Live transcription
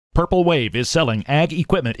Purple Wave is selling ag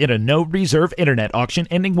equipment in a no-reserve internet auction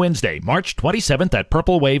ending Wednesday, March 27th at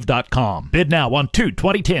purplewave.com. Bid now on two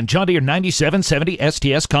 2010 John Deere 9770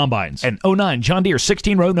 STS combines, an 09 John Deere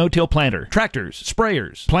 16-row no-till planter, tractors,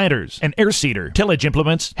 sprayers, planters, an air seeder, tillage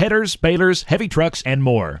implements, headers, balers, heavy trucks, and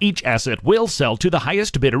more. Each asset will sell to the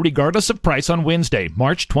highest bidder regardless of price on Wednesday,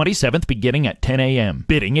 March 27th beginning at 10 a.m.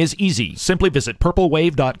 Bidding is easy. Simply visit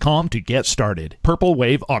purplewave.com to get started. Purple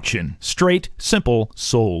Wave Auction. Straight, simple,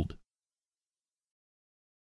 sold.